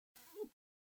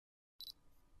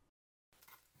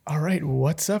All right,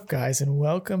 what's up, guys, and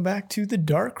welcome back to the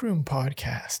Darkroom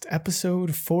Podcast,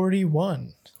 episode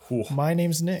 41. Ooh, My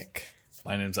name's Nick.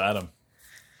 my name's Adam.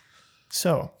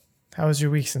 So, how was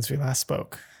your week since we last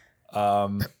spoke? I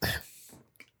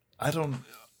know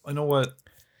what,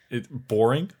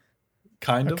 boring,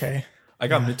 kind of. Okay. I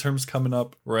got midterms coming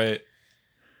up, right?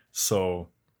 So,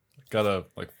 gotta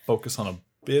focus on a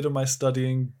bit of my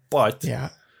studying, but Yeah.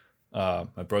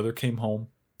 my brother came home,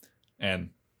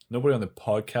 and nobody on the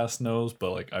podcast knows,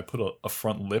 but I put a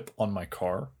front lip on my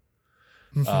car.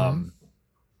 Mm-hmm.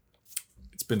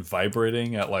 It's been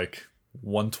vibrating at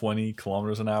 120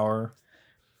 kilometers an hour,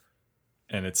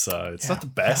 and it's not the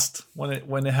best when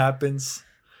it happens.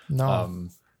 No.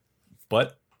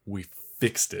 But we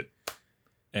fixed it,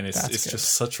 and it's That's good.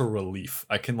 just such a relief.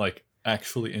 I can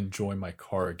actually enjoy my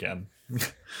car again.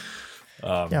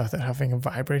 Yeah, without having a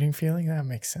vibrating feeling, that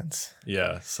makes sense.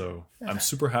 Yeah, so I'm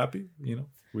super happy.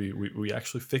 We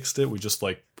actually fixed it. We just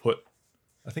put,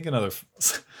 I think, another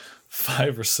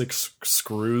 5 or 6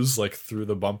 screws through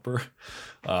the bumper.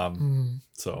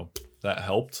 So that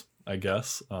helped, I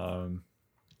guess.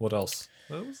 What else?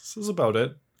 This is about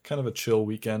it. Kind of a chill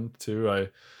weekend too. I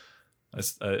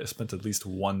spent at least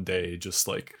one day just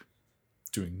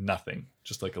doing nothing,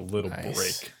 just a little Nice.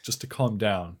 break, just to calm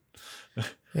down.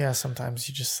 Yeah, sometimes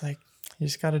you just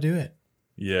got to do it.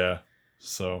 Yeah.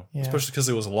 So, Yeah. especially because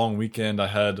it was a long weekend, I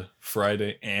had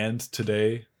Friday and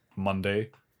today,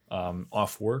 Monday,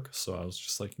 off work. So I was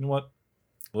just you know what?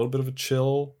 A little bit of a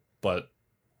chill, but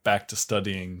back to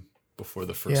studying before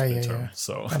the first midterm. Yeah.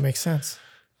 So, That makes sense.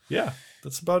 yeah,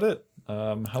 that's about it.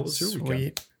 How was your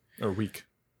weekend? Sweet. Or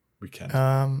weekend?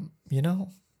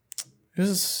 It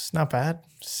was not bad.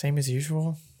 Same as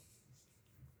usual.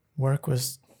 Work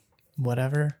was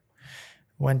whatever.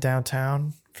 Went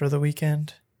downtown for the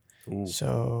weekend. Ooh.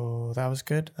 So that was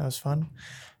good. That was fun.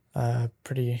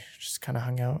 Pretty just kind of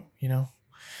hung out,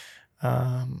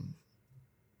 I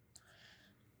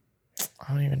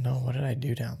don't even know. What did I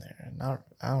do down there?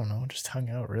 I don't know. Just hung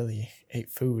out, really. Ate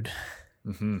food.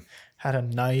 Mm-hmm. Had a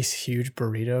nice, huge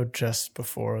burrito just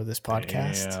before this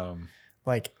podcast. Damn.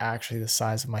 Actually the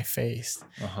size of my face.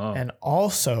 Uh-huh. And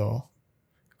also,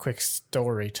 quick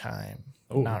story time.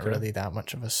 Oh, Not okay. really that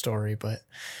much of a story, but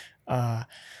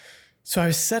so I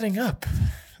was setting up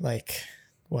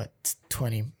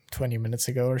 20 minutes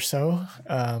ago or so.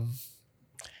 And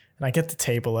I get the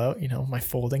table out, my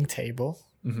folding table,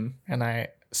 Mm-hmm. and I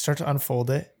start to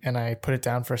unfold it, and I put it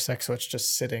down for a sec, so it's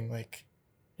just sitting a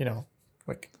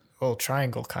little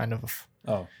triangle kind of.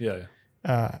 Oh, yeah.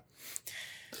 And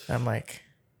I'm like,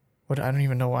 what? I don't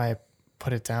even know why I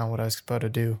put it down, what I was about to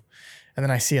do. And then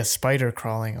I see a spider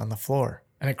crawling on the floor,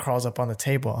 and it crawls up on the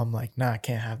table. I'm like, nah, I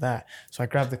can't have that. So I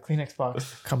grab the Kleenex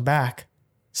box, come back,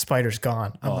 spider's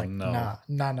gone. I'm no.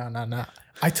 nah.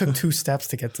 I took 2 steps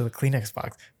to get to the Kleenex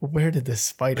box. Where did this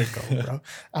spider go, bro?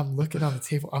 I'm looking on the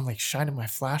table. I'm shining my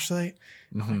flashlight.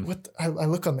 I'm what? I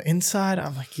look on the inside.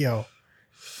 I'm like, yo.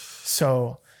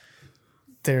 So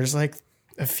there's a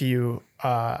few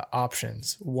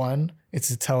options. 1, it's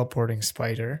a teleporting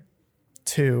spider.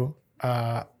 2,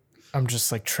 I'm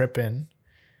just tripping.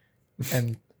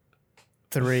 And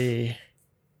 3,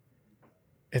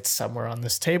 it's somewhere on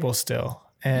this table still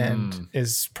and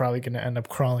is probably going to end up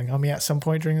crawling on me at some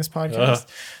point during this podcast.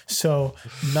 So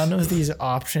none of these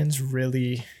options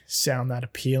really sound that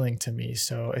appealing to me.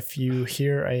 So if you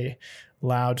hear a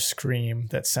loud scream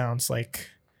that sounds like,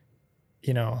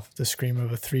 the scream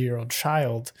of a 3-year-old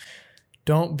child,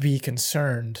 don't be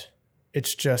concerned.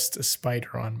 It's just a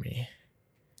spider on me.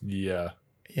 Yeah.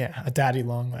 Yeah, a daddy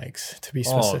long legs, to be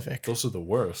specific. Oh, those are the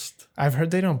worst. I've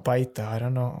heard they don't bite, though. I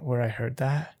don't know where I heard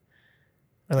that.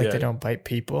 Or they don't bite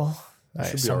people.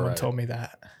 Should be Someone alright. told me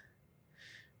that.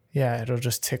 Yeah, it'll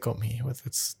just tickle me with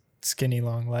its skinny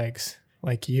long legs,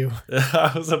 like you.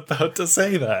 I was about to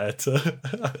say that.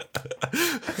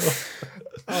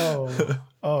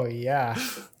 Oh yeah.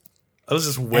 I was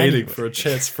just waiting for a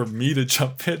chance for me to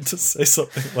jump in to say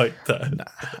something like that.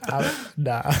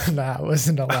 I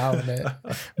wasn't allowing it.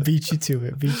 Beat you to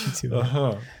it.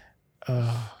 Uh-huh.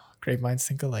 Great minds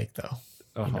think alike, though.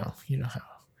 Uh-huh. You know how.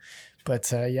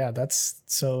 But yeah, that's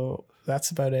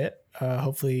about it.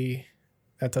 Hopefully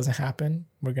that doesn't happen.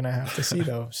 We're gonna have to see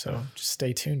though. So just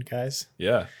stay tuned, guys.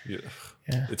 Yeah. Yeah.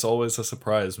 It's always a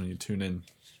surprise when you tune in.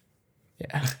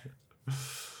 Yeah.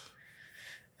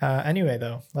 Anyway,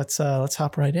 though, let's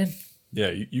hop right in. Yeah,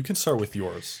 you can start with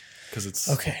yours because it's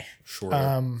Okay.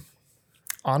 shorter.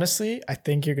 Honestly, I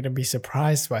think you're gonna be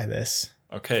surprised by this.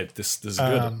 Okay, this is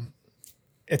good.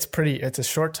 It's a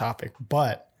short topic,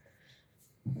 but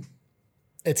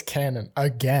it's Canon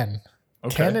again.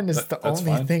 Okay. Canon is the that's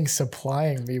only fine. thing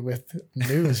supplying me with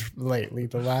news lately.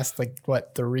 The last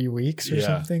 3 weeks or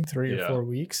something, 3 or 4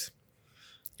 weeks.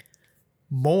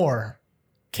 More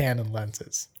Canon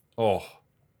lenses. Oh,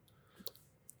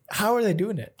 How are they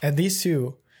doing it? And these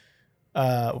two,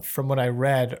 from what I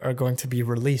read, are going to be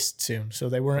released soon. So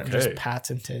they weren't just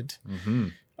patented.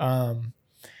 Again,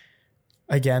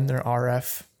 they're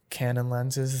RF Canon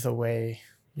lenses, the way,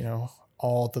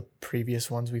 all the previous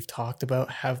ones we've talked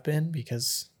about have been,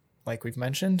 because like we've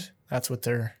mentioned, that's what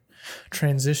they're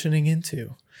transitioning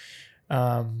into.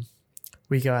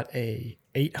 We got a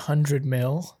 800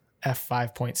 mil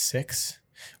f5.6,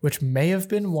 which may have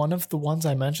been one of the ones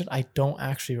I mentioned. I don't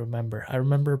actually remember. I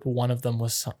remember one of them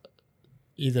was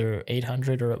either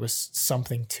 800 or it was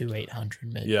something to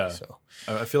 800 maybe. Yeah. So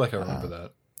I feel like I remember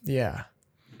that. Yeah.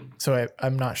 So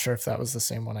I'm not sure if that was the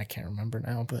same one. I can't remember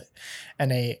now.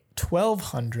 And a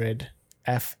 1200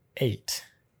 f8.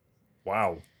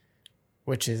 Wow.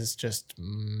 Which is just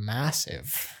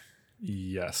massive.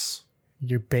 Yes.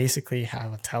 You basically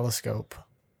have a telescope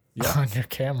on your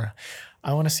camera.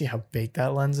 I want to see how big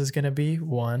that lens is going to be.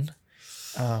 One.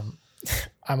 I'm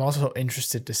also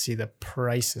interested to see the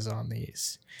prices on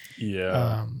these.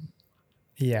 Yeah.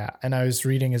 Yeah. And I was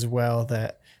reading as well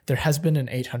that there has been an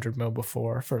 800 mil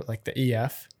before for like the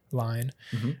EF line.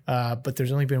 But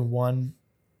there's only been one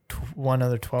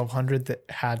other 1200 that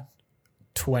had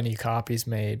 20 copies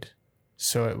made.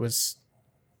 So it was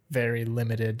very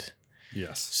limited.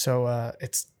 Yes. So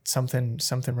it's something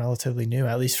relatively new,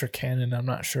 at least for Canon. I'm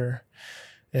not sure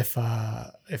if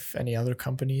any other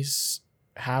companies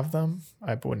have them.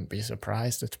 I wouldn't be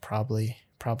surprised. It's probably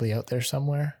out there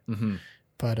somewhere.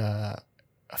 But a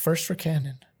first for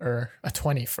Canon, or a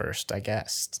 21st, I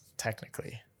guess,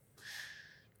 technically,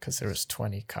 because there was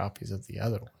 20 copies of the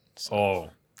other one. So. Oh,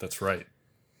 that's right.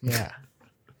 Yeah.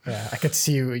 Yeah, I could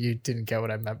see you didn't get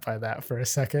what I meant by that for a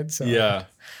second. So yeah.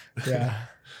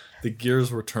 The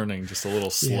gears were turning just a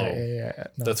little slow. Yeah.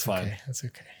 No, that's fine. Okay. That's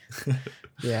okay.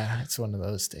 Yeah, it's one of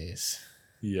those days.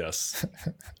 Yes.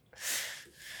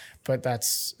 But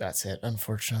that's it.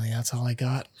 Unfortunately, that's all I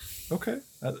got. Okay.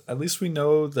 At least we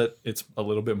know that it's a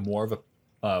little bit more of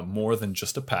a more than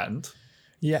just a patent.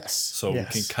 Yes. So we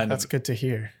can kind of that's good to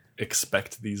hear.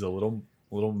 Expect these a little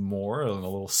more and a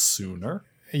little sooner.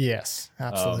 Yes,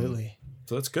 absolutely.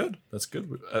 So that's good. That's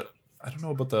good. I don't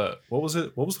know about what was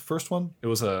it? What was the first one? It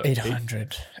was a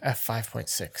 800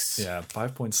 f5.6. Yeah,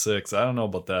 5.6. I don't know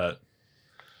about that.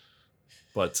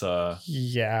 But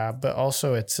yeah, but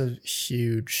also it's a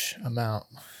huge amount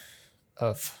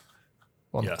of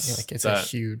it's a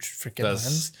huge freaking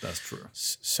lens. That's true.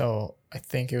 So I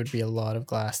think it would be a lot of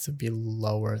glass to be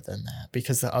lower than that,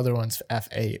 because the other one's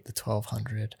f8, the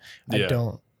 1200. I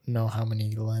don't know how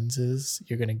many lenses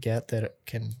you're gonna get that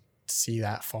can see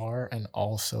that far and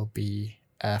also be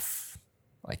f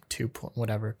like 2.8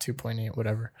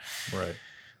 whatever. Right.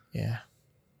 Yeah.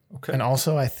 Okay. And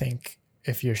also I think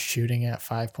if you're shooting at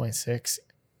 5.6,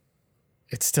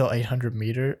 it's still 800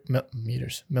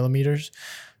 millimeters.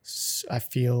 So I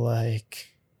feel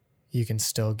like you can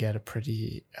still get a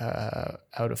pretty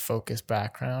out of focus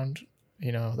background.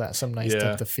 That's some nice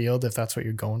depth of field if that's what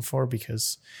you're going for,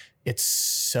 because it's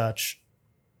such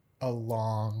a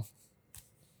long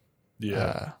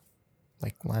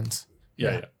lens.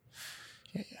 Yeah.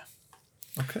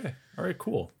 Okay. All right,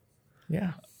 cool.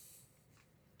 Yeah.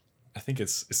 I think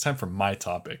it's time for my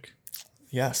topic.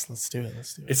 Yes, let's do it.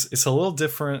 It's a little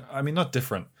different. I mean, not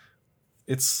different.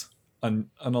 It's an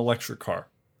electric car.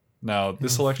 Now,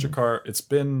 this electric car, it's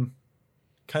been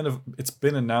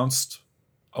announced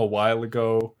a while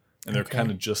ago, and they're kind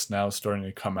of just now starting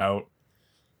to come out.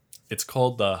 It's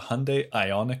called the Hyundai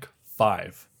Ioniq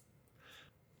 5.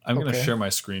 I'm going to share my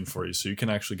screen for you so you can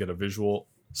actually get a visual.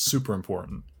 Super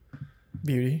important.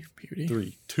 Beauty.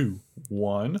 3, 2,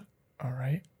 1. All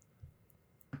right.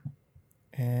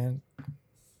 And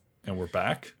we're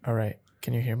back. All right.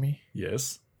 Can you hear me?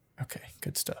 Yes. Okay.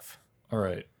 Good stuff. All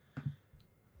right.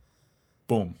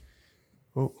 Boom.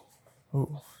 Ooh.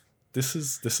 This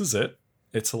is it.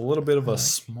 It's a little bit of a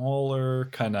smaller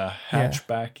kind of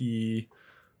hatchbacky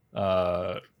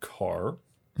car.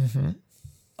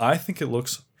 I think it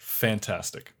looks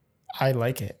fantastic. I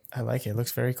like it. It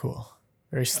looks very cool.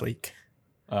 Very sleek.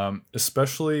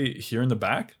 Especially here in the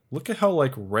back. Look at how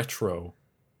retro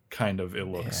kind of it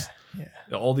looks.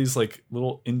 Yeah. All these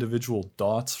little individual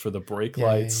dots for the brake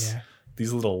lights. Yeah.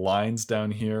 These little lines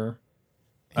down here.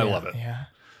 I love it. Yeah.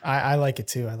 I like it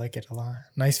too. I like it a lot.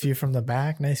 Nice view from the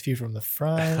back. Nice view from the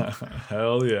front.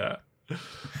 Hell yeah.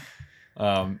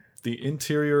 The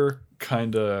interior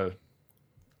kind of...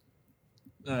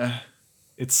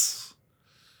 it's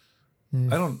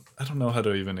I don't know how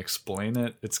to even explain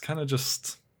it. It's kind of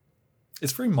just,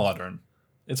 it's very modern.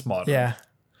 It's modern. Yeah.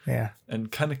 Yeah.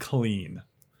 And kind of clean.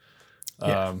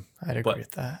 Yeah. I'd agree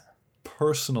with that.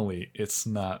 Personally, it's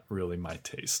not really my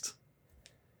taste.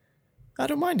 I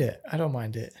don't mind it.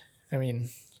 I mean,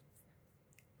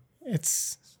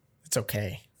 it's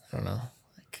okay. I don't know.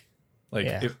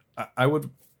 If I would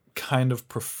kind of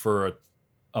prefer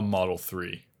a Model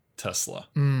 3 Tesla.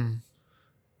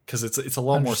 Because it's a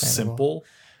lot more simple.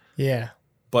 Yeah.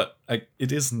 But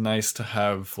it is nice to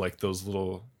have like those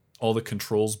all the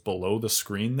controls below the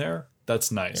screen there.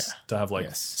 That's nice to have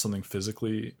something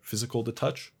physical to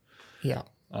touch. Yeah.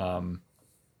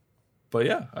 But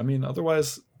yeah, I mean,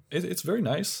 otherwise it's very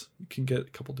nice. You can get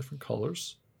a couple different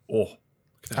colors. Oh,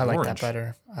 I like that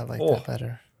better. That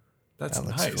better. That's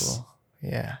nice. Cool.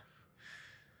 Yeah.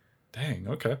 Dang.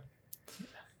 Okay.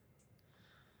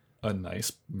 A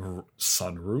nice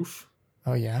sunroof.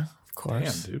 Oh yeah, of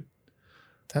course. Damn, dude.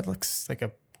 That looks like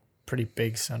a pretty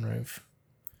big sunroof.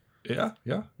 Yeah.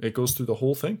 It goes through the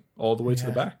whole thing, all the way to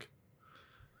the back.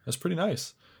 That's pretty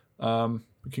nice.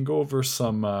 We can go over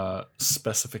some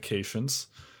specifications.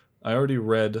 I already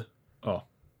read... Oh,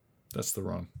 that's the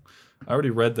wrong... I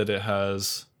already read that it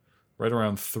has right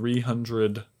around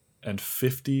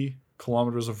 350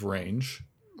 kilometers of range.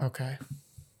 Okay.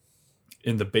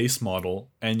 In the base model,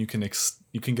 and you can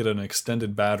get an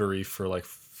extended battery for like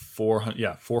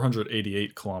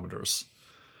 488 kilometers,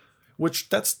 which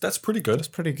that's pretty good. That's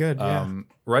pretty good. Yeah.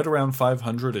 Right around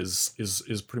 500 is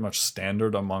pretty much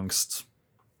standard amongst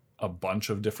a bunch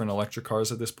of different electric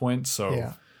cars at this point.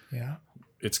 So yeah,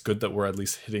 it's good that we're at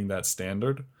least hitting that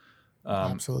standard.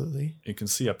 Absolutely. You can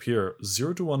see up here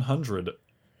 0 to 100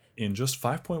 in just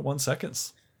 5.1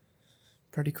 seconds.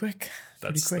 Pretty quick.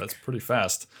 That's pretty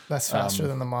fast. That's faster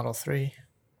than the Model 3.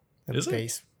 Is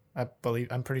it?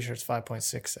 I'm pretty sure it's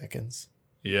 5.6 seconds.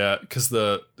 Yeah, because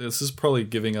this is probably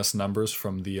giving us numbers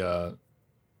from the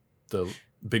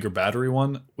bigger battery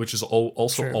one, which is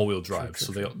also all-wheel drive.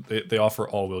 So they offer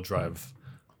all-wheel drive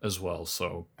as well.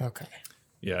 So okay.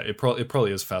 Yeah, it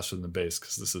probably is faster than the base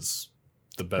because this is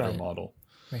the better model.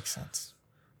 Makes sense.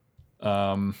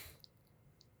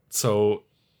 So.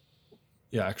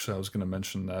 Yeah, actually, I was going to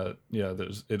mention that. Yeah,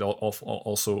 it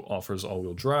also offers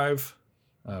all-wheel drive,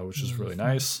 which is really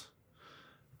nice.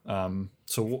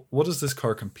 So what does this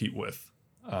car compete with?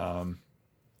 I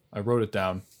wrote it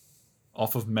down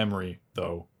off of memory,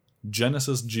 though.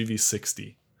 Genesis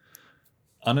GV60.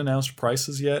 Unannounced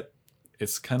prices yet.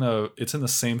 It's in the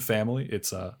same family.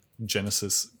 It's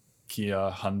Genesis,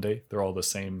 Kia, Hyundai. They're all the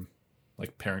same,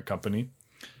 like, parent company.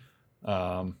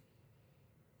 Why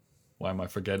am I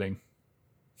forgetting?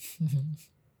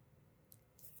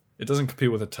 It doesn't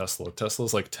compete with a Tesla.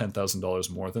 Tesla's like $10,000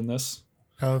 more than this.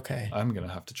 Okay. I'm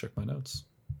gonna have to check my notes.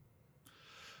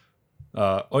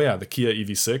 The Kia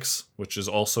EV6, which is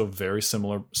also very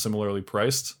similarly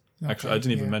priced. Okay, actually, I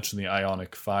didn't even mention the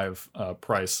Ioniq 5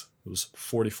 price. It was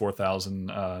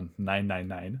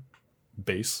 $44,999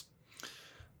 base.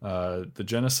 The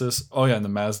Genesis. And the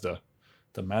Mazda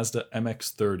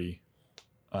MX-30.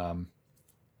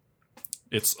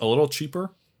 It's a little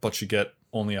cheaper, but you get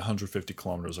only 150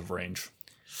 kilometers of range.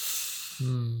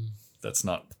 That's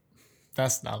not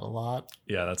a lot.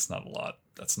 Yeah, that's not a lot.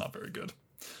 That's not very good.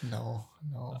 No.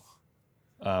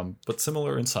 But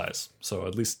similar in size. So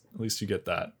at least you get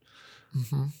that.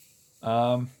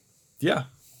 Mm-hmm. Yeah.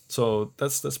 So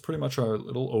that's pretty much our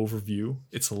little overview.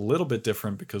 It's a little bit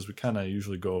different because we kind of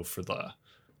usually go for the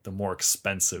more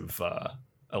expensive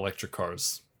electric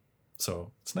cars.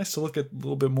 So it's nice to look at a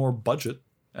little bit more budget.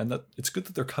 And that it's good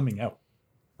that they're coming out,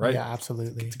 right? Yeah,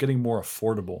 absolutely. It's getting more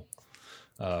affordable.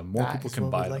 More people can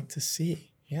buy them. Like to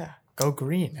see. Yeah, go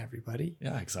green, everybody.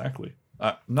 Yeah, exactly.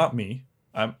 Not me.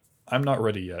 I'm not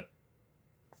ready yet.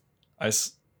 I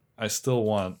still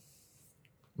want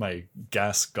my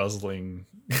gas guzzling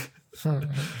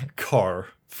car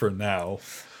for now.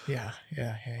 Yeah.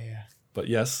 But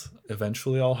yes,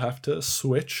 eventually I'll have to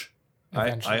switch.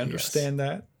 I understand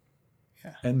that.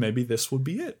 Yeah. And maybe this would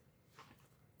be it.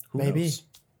 Who knows?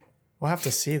 We'll have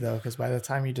to see, though, because by the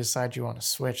time you decide you want to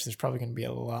switch, there's probably going to be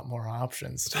a lot more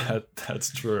options.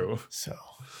 That's true. So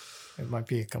it might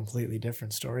be a completely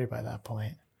different story by that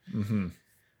point. Mm-hmm.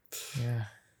 Yeah.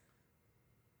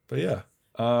 But yeah,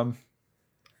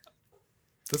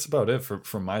 that's about it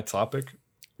for my topic.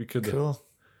 We could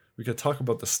talk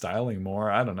about the styling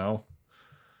more. I don't know.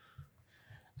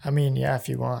 I mean, yeah, if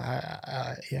you want,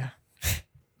 yeah.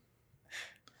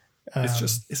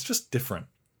 It's just different.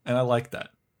 And I like that.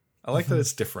 I like that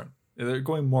it's different. They're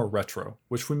going more retro,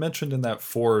 which we mentioned in that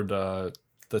Ford, the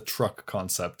truck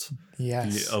concept.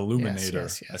 Yes. The Illuminator,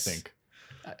 yes. I think.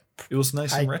 It was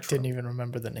nice and retro. I didn't even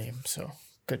remember the name, so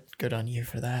good on you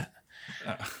for that.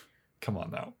 Come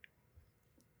on now.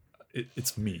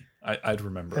 It's me. I'd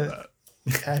remember that.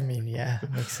 I mean, yeah,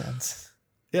 it makes sense.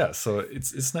 Yeah, so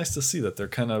it's nice to see that they're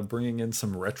kind of bringing in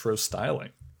some retro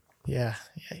styling. Yeah,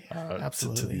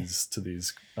 absolutely. To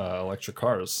these electric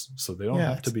cars, so they don't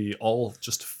have to be all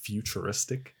just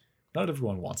futuristic. Not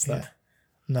everyone wants that.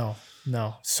 Yeah.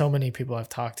 No. So many people I've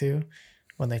talked to,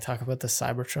 when they talk about the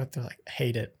Cybertruck, they're like,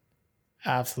 hate it.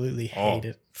 Absolutely hate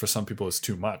it. For some people, it's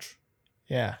too much.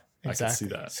 Yeah, exactly. I can see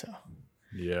that. So,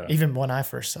 yeah. Even when I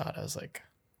first saw it, I was like,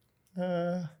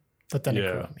 but then it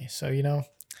grew on me. So,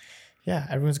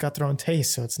 everyone's got their own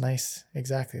taste. So it's nice.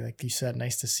 Exactly. Like you said,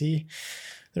 nice to see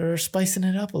they're spicing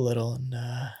it up a little and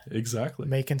exactly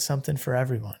making something for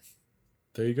everyone.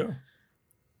 There you go.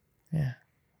 Yeah.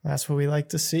 That's what we like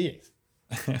to see.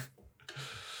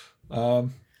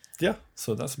 Yeah.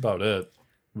 So that's about it.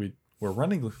 We're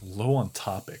running low on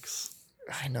topics.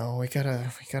 I know. We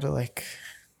gotta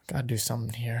do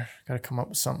something here. Gotta come up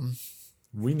with something.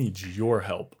 We need your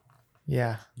help.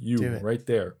 Yeah. You right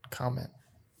there. Comment.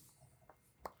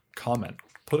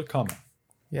 Put a comment.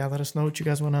 Yeah, let us know what you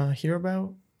guys want to hear about,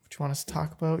 what you want us to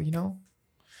talk about,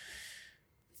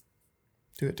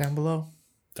 Do it down below.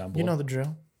 You know the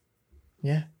drill.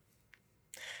 Yeah.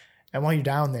 And while you're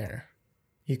down there,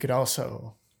 you could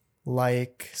also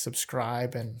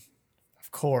subscribe, and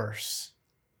of course,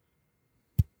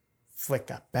 flick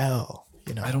that bell,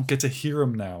 I don't get to hear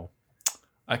them now.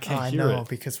 I can't hear it.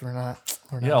 Because we're not.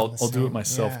 Yeah, I'll do it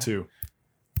myself too.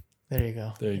 There you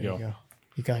go. There you go.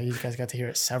 You guys got to hear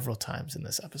it several times in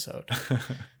this episode.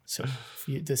 So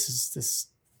this is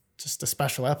just a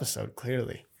special episode,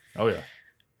 clearly. Oh yeah.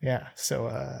 Yeah.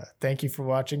 So thank you for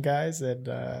watching, guys, and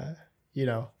you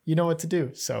know what to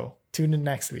do. So tune in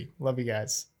next week. Love you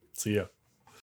guys. See ya.